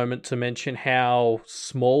little moment to mention how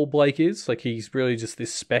small Blake is. Like, he's really just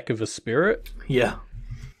this speck of a spirit. Yeah.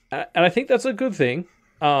 And I think that's a good thing,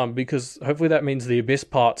 because hopefully that means the Abyss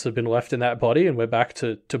parts have been left in that body and we're back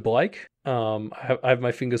to Blake. I have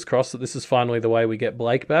my fingers crossed that this is finally the way we get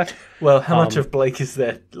Blake back. Well, how much of Blake is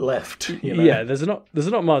there left? Yeah, there's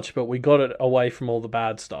not much, but we got it away from all the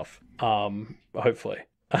bad stuff. Hopefully.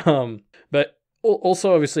 But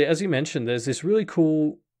also, obviously, as you mentioned, there's this really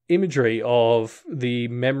cool imagery of the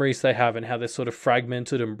memories they have and how they're sort of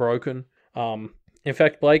fragmented and broken. In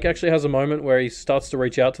fact, Blake actually has a moment where he starts to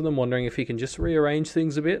reach out to them, wondering if he can just rearrange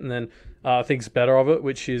things a bit, and then thinks better of it,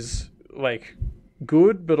 which is like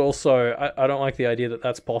good, but also I don't like the idea that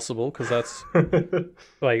that's possible, because that's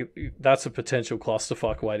that's a potential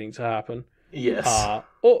clusterfuck waiting to happen. Yes.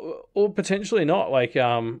 Or potentially not. Like,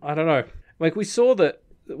 I don't know. Like, we saw that,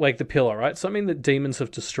 like, the pillar, right? Something that demons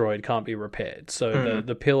have destroyed can't be repaired. So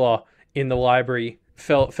the pillar in the library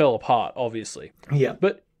fell apart, obviously. Yeah.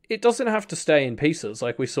 But it doesn't have to stay in pieces.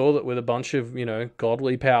 Like, we saw that with a bunch of,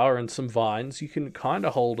 godly power and some vines, you can kind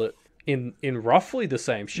of hold it in roughly the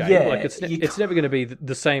same shape. Yeah, like, it's never going to be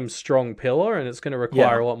the same strong pillar, and it's going to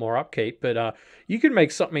require a lot more upkeep. But you can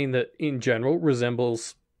make something that, in general,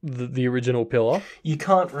 resembles the original pillar. You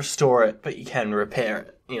can't restore it, but you can repair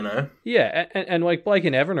it, Yeah, and like Blake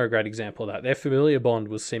and Evan are a great example of that. Their familiar bond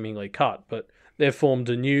was seemingly cut, but they've formed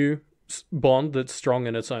a new bond that's strong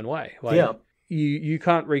in its own way. Like, you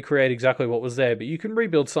can't recreate exactly what was there, but you can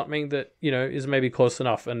rebuild something that, is maybe close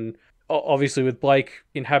enough. And obviously with Blake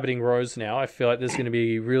inhabiting Rose now, I feel like there's going to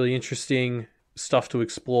be really interesting stuff to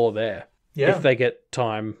explore there. Yeah. If they get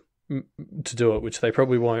time to do it, which they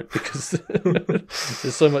probably won't, because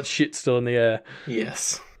there's so much shit still in the air.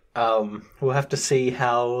 Yes. We'll have to see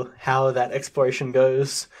how that exploration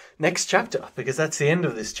goes next chapter, because that's the end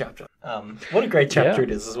of this chapter. What a great chapter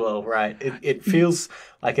it is as well, right? It feels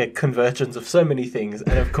like a convergence of so many things,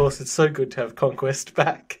 and of course it's so good to have Conquest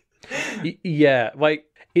back. Yeah, like,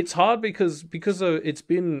 it's hard because it's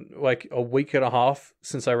been like a week and a half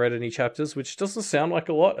since I read any chapters, which doesn't sound like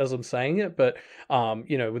a lot as I'm saying it, but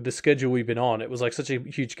with the schedule we've been on, it was like such a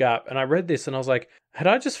huge gap. And I read this and I was like, had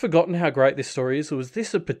I just forgotten how great this story is, or was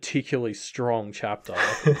this a particularly strong chapter?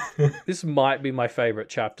 Like, this might be my favorite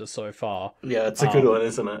chapter so far. Yeah, it's a good one,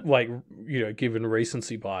 isn't it? Like, given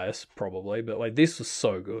recency bias, probably, but like, this was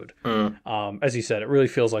so good. As you said, it really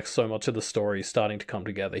feels like so much of the story is starting to come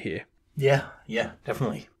together here. Yeah,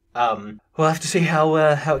 definitely. We'll have to see how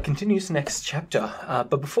it continues next chapter.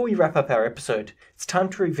 But before we wrap up our episode, it's time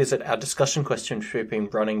to revisit our discussion question which we've been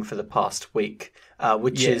running for the past week,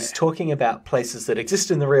 which is talking about places that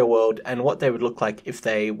exist in the real world and what they would look like if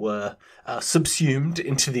they were subsumed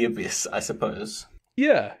into the Abyss, I suppose.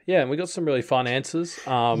 Yeah, and we got some really fun answers.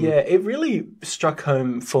 It really struck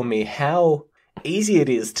home for me how easy it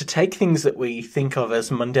is to take things that we think of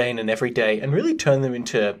as mundane and everyday and really turn them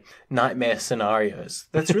into nightmare scenarios.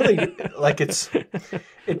 That's really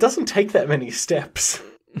it doesn't take that many steps.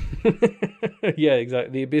 Yeah,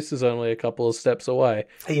 exactly. The abyss is only a couple of steps away.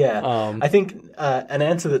 Yeah. I think an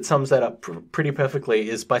answer that sums that up pretty perfectly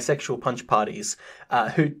is Bisexual Punch Parties,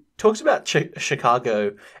 who talks about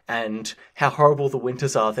Chicago and how horrible the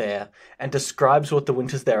winters are there and describes what the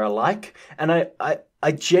winters there are like. And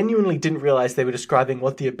I genuinely didn't realize they were describing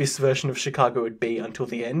what the abyss version of Chicago would be until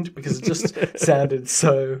the end, because it just sounded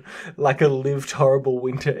so like a lived horrible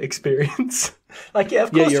winter experience. Like, yeah,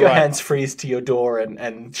 of course your hands freeze to your door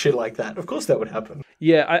and shit like that. Of course that would happen.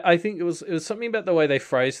 Yeah, I think it was something about the way they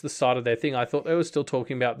phrased the start of their thing. I thought they were still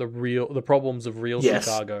talking about the problems of real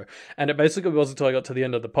Chicago. And it basically wasn't until I got to the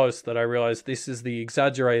end of the post that I realized this is the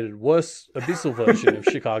exaggerated, worse abyssal version of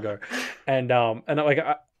Chicago.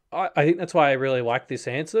 I think that's why I really like this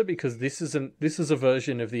answer, because this is a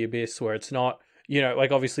version of the abyss where it's not,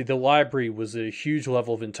 obviously the library was a huge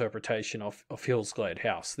level of interpretation of Hillsglade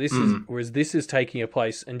House. Whereas this is taking a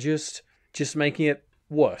place and just making it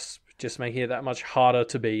worse, just making it that much harder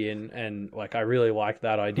to be in. And I really like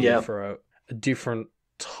that idea for a different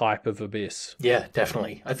type of abyss. Yeah,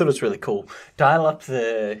 definitely. I thought it was really cool. Dial up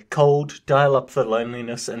the cold, dial up the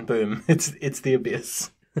loneliness, and boom, it's the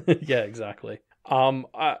abyss. Yeah, exactly.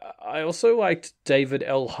 I also liked David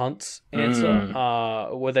L. Hunt's answer,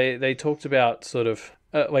 where they talked about sort of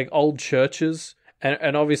old churches,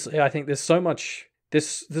 and obviously I think there's so much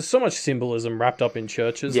symbolism wrapped up in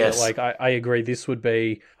churches. Yes. That, I agree this would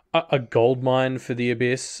be a gold mine for the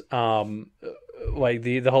abyss.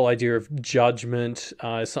 The whole idea of judgment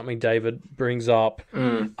is something David brings up.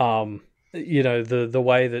 The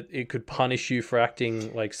way that it could punish you for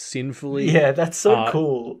acting sinfully. Yeah, that's so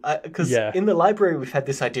cool. Because in the library, we've had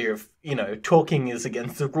this idea of, talking is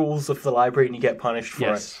against the rules of the library and you get punished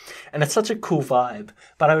for it. And it's such a cool vibe.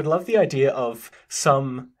 But I would love the idea of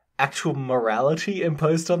some actual morality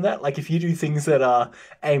imposed on that. Like, if you do things that are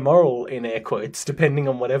amoral, in air quotes, depending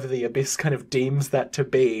on whatever the abyss kind of deems that to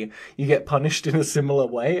be, you get punished in a similar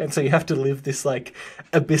way. And so you have to live this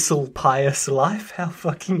abyssal pious life. How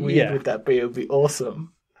fucking weird would that be? It would be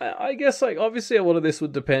awesome. I guess obviously a lot of this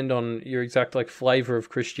would depend on your exact flavor of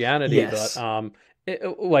Christianity. Yes.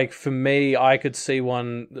 But for me, I could see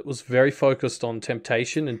one that was very focused on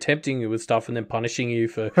temptation and tempting you with stuff and then punishing you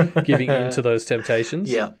for giving in to those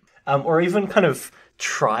temptations. Yeah. Or even kind of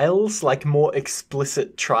trials, more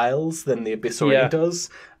explicit trials than the abyss already does,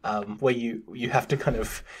 where you have to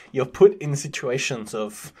you're put in situations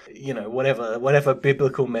of, whatever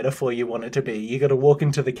biblical metaphor you want it to be. You got to walk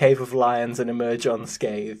into the cave of lions and emerge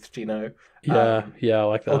unscathed, Yeah, I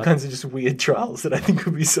like that. All kinds of just weird trials that I think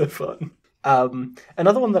would be so fun.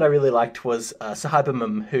 Another one that I really liked was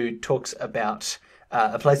Sahiba, who talks about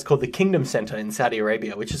a place called the Kingdom Center in Saudi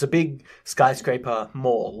Arabia, which is a big skyscraper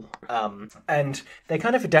mall. And they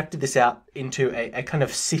kind of adapted this out into a kind of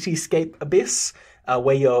cityscape abyss,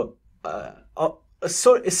 where you're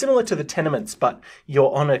similar to the tenements, but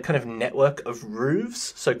you're on a kind of network of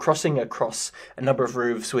roofs, so crossing across a number of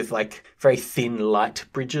roofs with very thin light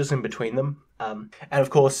bridges in between them. And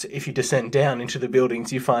of course, if you descend down into the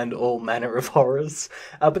buildings, you find all manner of horrors.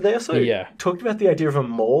 But they also talked about the idea of a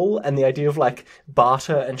mall and the idea of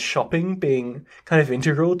barter and shopping being kind of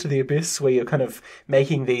integral to the abyss, where you're kind of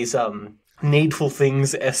making these needful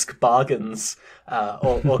things-esque bargains,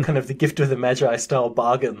 or kind of the gift of the Magi style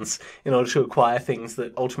bargains, in order to acquire things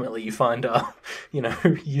that ultimately you find are,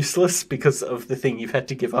 useless because of the thing you've had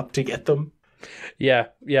to give up to get them. Yeah,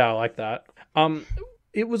 I like that.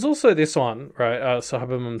 It was also this one, right,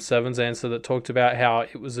 Sahabam 7's answer, that talked about how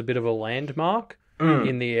it was a bit of a landmark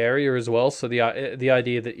in the area as well. So the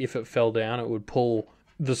idea that if it fell down, it would pull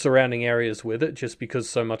the surrounding areas with it, just because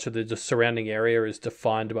so much of the surrounding area is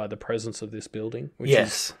defined by the presence of this building, which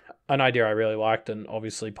is an idea I really liked, and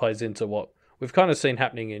obviously plays into what we've kind of seen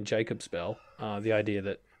happening in Jacob's Bell, the idea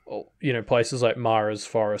that places like Mara's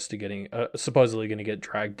Forest are getting supposedly going to get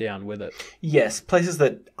dragged down with it. Yes, places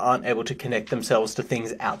that aren't able to connect themselves to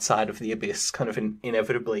things outside of the abyss kind of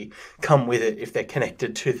inevitably come with it if they're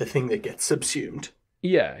connected to the thing that gets subsumed.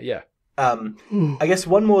 Yeah. I guess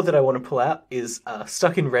one more that I want to pull out is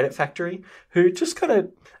Stuck in Reddit Factory, who just kind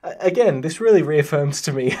of, again, this really reaffirms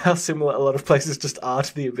to me how similar a lot of places just are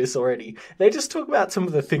to the abyss already. They just talk about some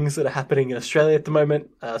of the things that are happening in Australia at the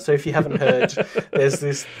moment. So if you haven't heard, there's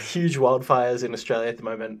this huge wildfires in Australia at the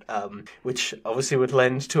moment, which obviously would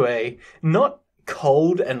lend to a not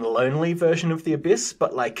cold and lonely version of the abyss,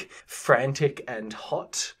 but frantic and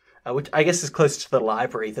hot. which I guess is closer to the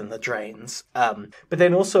library than the drains. But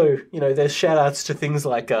then also, there's shout outs to things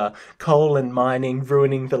like coal and mining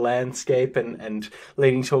ruining the landscape and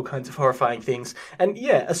leading to all kinds of horrifying things. And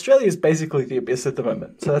yeah, Australia is basically the abyss at the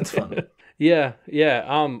moment, so that's fun. Yeah.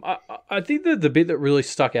 I think that the bit that really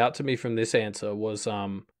stuck out to me from this answer was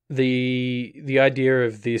the idea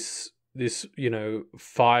of this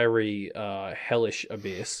fiery hellish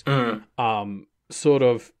abyss sort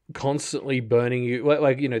of constantly burning you,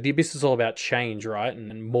 the abyss is all about change, right,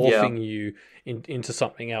 and morphing you into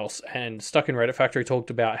something else. And Stuck in Reddit Factory talked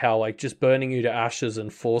about how just burning you to ashes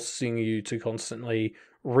and forcing you to constantly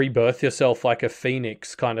rebirth yourself like a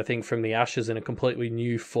phoenix kind of thing from the ashes in a completely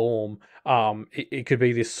new form. It could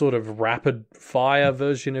be this sort of rapid fire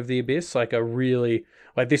version of the abyss, like a really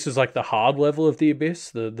this is like the hard level of the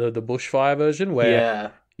abyss, the bushfire version,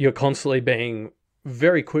 where you're constantly being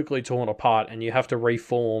very quickly torn apart and you have to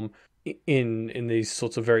reform in these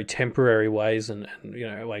sorts of very temporary ways, and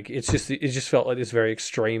it just felt like this very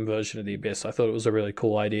extreme version of the abyss. I thought it was a really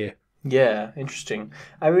cool idea. Yeah, interesting.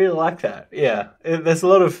 I really like that. Yeah, there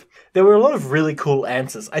were a lot of really cool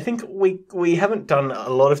answers. I think we haven't done a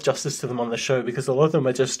lot of justice to them on the show because a lot of them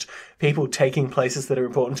are just people taking places that are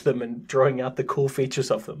important to them and drawing out the cool features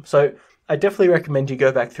of them. So I definitely recommend you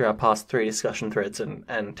go back through our past 3 discussion threads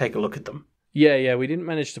and take a look at them. Yeah, we didn't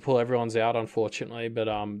manage to pull everyone's out, unfortunately, but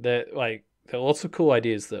there are lots of cool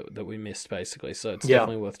ideas that we missed, basically, so it's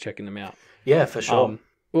definitely worth checking them out. Yeah, for sure.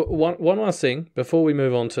 One last thing before we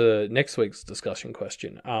move on to next week's discussion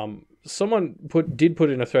question. Someone did put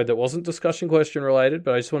in a thread that wasn't discussion question related,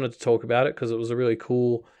 but I just wanted to talk about it because it was a really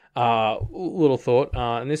cool little thought.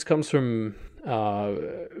 And this comes from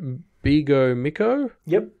Bigo Miko.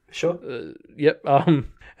 Yep, sure. Yep.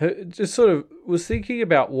 Just sort of was thinking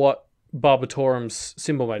about what Barbatorum's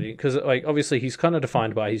symbol might be, because obviously he's kind of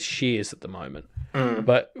defined by his shears at the moment.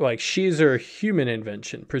 But shears are a human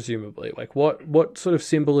invention, presumably. What sort of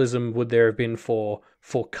symbolism would there have been for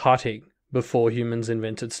cutting before humans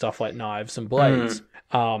invented stuff like knives and blades?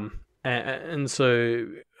 And so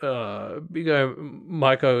Bigo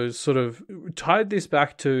Maiko sort of tied this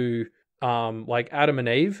back to Adam and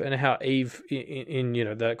Eve, and how Eve in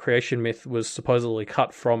the creation myth was supposedly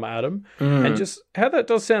cut from Adam, and just how that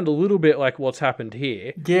does sound a little bit like what's happened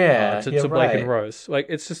here. To Blake and Rose.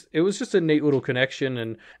 It was just a neat little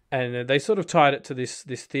connection, and they sort of tied it to this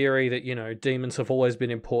theory that demons have always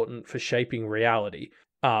been important for shaping reality,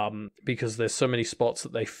 because there's so many spots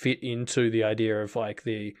that they fit into the idea of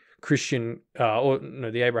the Christian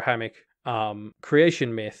the Abrahamic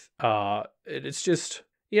creation myth. It's just.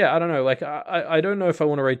 Yeah, I don't know. I don't know if I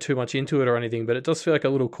want to read too much into it or anything, but it does feel like a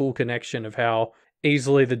little cool connection of how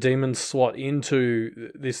easily the demons slot into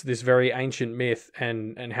this very ancient myth,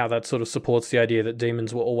 and how that sort of supports the idea that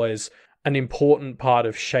demons were always an important part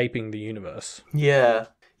of shaping the universe. Yeah,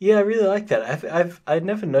 I really like that. I'd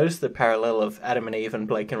never noticed the parallel of Adam and Eve and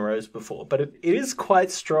Blake and Rose before, but it is quite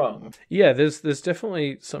strong. Yeah, there's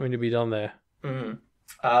definitely something to be done there.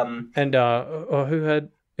 And who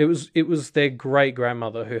had? It was their great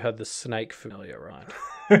grandmother who had the snake familiar, right?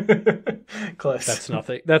 Close.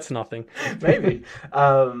 That's nothing. Maybe.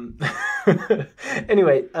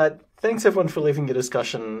 Anyway, thanks everyone for leaving your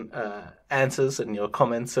discussion answers and your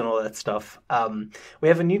comments and all that stuff. We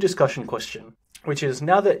have a new discussion question, which is,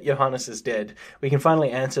 now that Johannes is dead, we can finally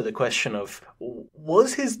answer the question of,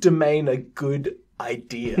 was his domain a good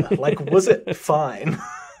idea? Was it fine?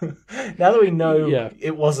 Now that we know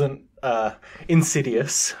it wasn't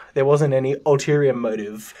insidious, there wasn't any ulterior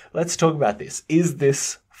motive, let's talk about this. Is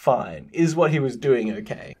this fine? Is what he was doing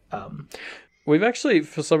okay? We've actually,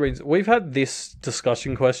 for some reason, we've had this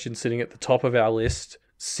discussion question sitting at the top of our list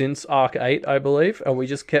since Arc 8, I believe, and we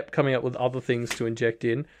just kept coming up with other things to inject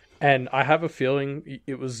in. And I have a feeling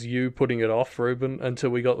it was you putting it off, Ruben, until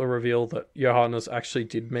we got the reveal that Johannes actually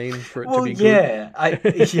did mean for it to be good.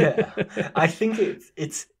 I think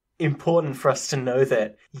it's important for us to know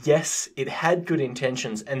that, yes, it had good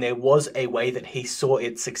intentions and there was a way that he saw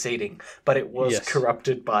it succeeding, but it was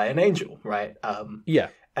corrupted by an angel, right?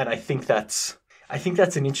 And I think that's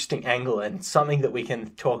an interesting angle and something that we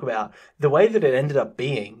can talk about. The way that it ended up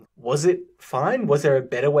being, was it fine? Was there a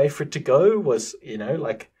better way for it to go?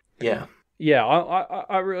 Yeah,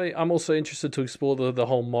 I'm also interested to explore the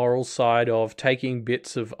whole moral side of taking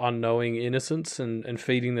bits of unknowing innocence and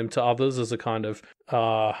feeding them to others as a kind of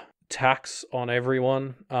tax on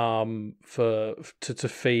everyone, to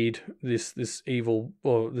feed this evil,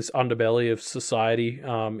 or this underbelly of society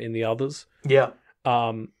in the others. Yeah.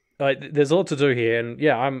 There's a lot to do here, and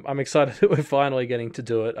I'm excited that we're finally getting to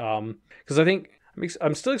do it. Because I think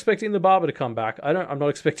I'm still expecting the barber to come back. I'm not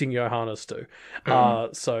expecting Johannes to.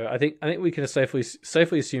 So I think we can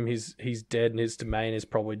safely assume he's dead and his domain is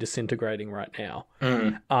probably disintegrating right now.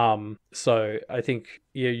 So I think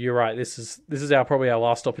you're right. This is probably our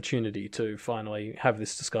last opportunity to finally have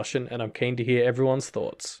this discussion, and I'm keen to hear everyone's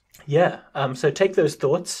thoughts. Yeah. So take those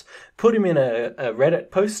thoughts, put them in a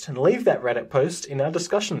Reddit post, and leave that Reddit post in our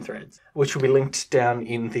discussion threads, which will be linked down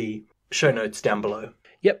in the show notes down below.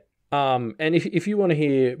 Yep. And if you want to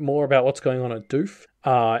hear more about what's going on at Doof,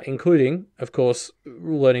 including, of course,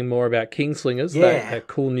 learning more about Kingslingers, that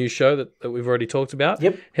cool new show that we've already talked about,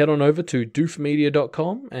 head on over to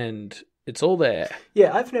doofmedia.com and it's all there.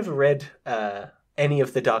 Yeah, I've never read any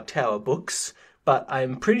of the Dark Tower books, but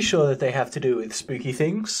I'm pretty sure that they have to do with spooky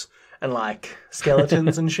things and like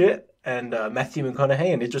skeletons and shit. And Matthew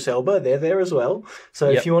McConaughey and Idris Elba, they're there as well. So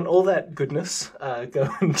if you want all that goodness, go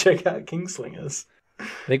and check out Kingslingers. I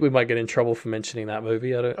think we might get in trouble for mentioning that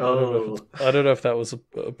movie. I don't know if that was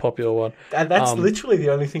a popular one. That's literally the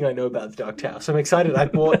only thing I know about the Dark Tower. So I'm excited. I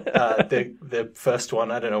bought the first one.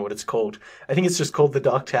 I don't know what it's called. I think it's just called the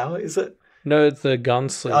Dark Tower. Is it? No, it's the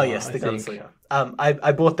Gunslinger. Oh yes, the Gunslinger.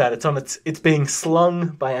 I bought that. It's being slung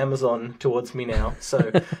by Amazon towards me now. So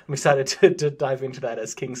I'm excited to dive into that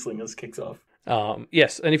as Kingslingers kicks off.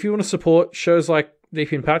 Yes, and if you want to support shows like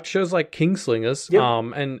Deep In Pact, shows like Kingslingers,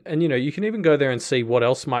 and you can even go there and see what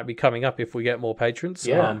else might be coming up if we get more patrons.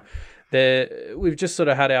 We've just sort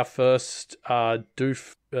of had our first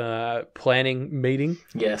Doof planning meeting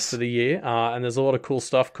for the year, and there's a lot of cool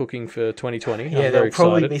stuff cooking for 2020. There'll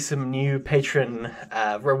probably be some new patron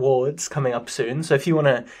rewards coming up soon. So if you want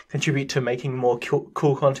to contribute to making more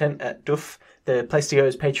cool content at Doof, the place to go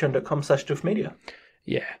is patreon.com/doofmedia.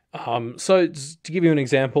 Yeah. So to give you an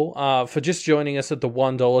example, for just joining us at the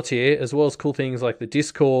 $1 tier, as well as cool things like the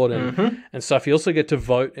Discord and stuff, you also get to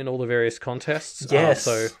vote in all the various contests. Yes.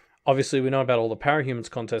 So obviously we know about all the Parahumans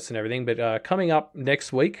contests and everything, but coming up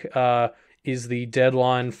next week is the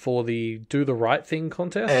deadline for the Do the Right Thing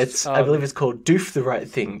contest. I believe it's called Doof the Right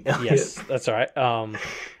Thing. Yes, that's right.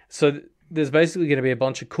 So there's basically going to be a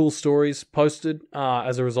bunch of cool stories posted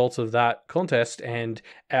as a result of that contest, and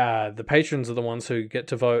the patrons are the ones who get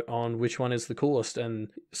to vote on which one is the coolest. And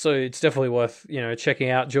so it's definitely worth checking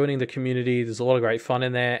out, joining the community. There's a lot of great fun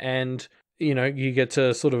in there, and you get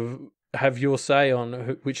to sort of have your say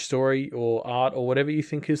on which story or art or whatever you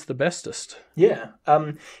think is the bestest. Yeah.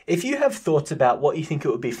 If you have thoughts about what you think it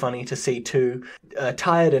would be funny to see two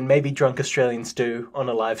tired and maybe drunk Australians do on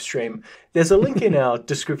a live stream, there's a link in our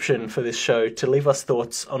description for this show to leave us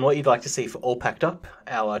thoughts on what you'd like to see for All Packed Up,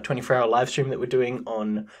 our 24-hour live stream that we're doing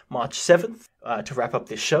on March 7th to wrap up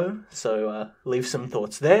this show. So leave some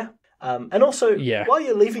thoughts there. And also, while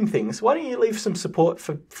you're leaving things, why don't you leave some support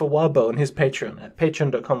for Wildbow and his Patreon at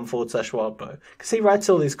patreon.com/Wildbow, because he writes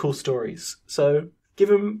all these cool stories. So give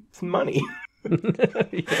him some money. I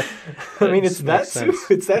mean, it's that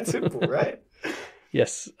simple, right?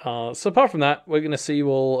 Yes. So apart from that, we're going to see you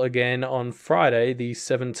all again on Friday, the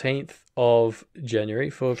 17th of January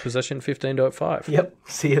for Possession 15.5. Yep.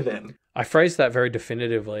 See you then. I phrased that very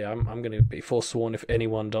definitively. I'm going to be forsworn if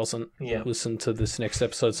anyone doesn't listen to this next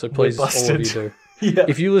episode. So please, all of you do.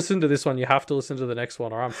 If you listen to this one, you have to listen to the next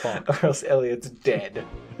one, or I'm fucked. Or else Elliot's dead.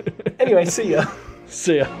 Anyway, see ya.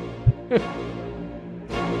 See ya.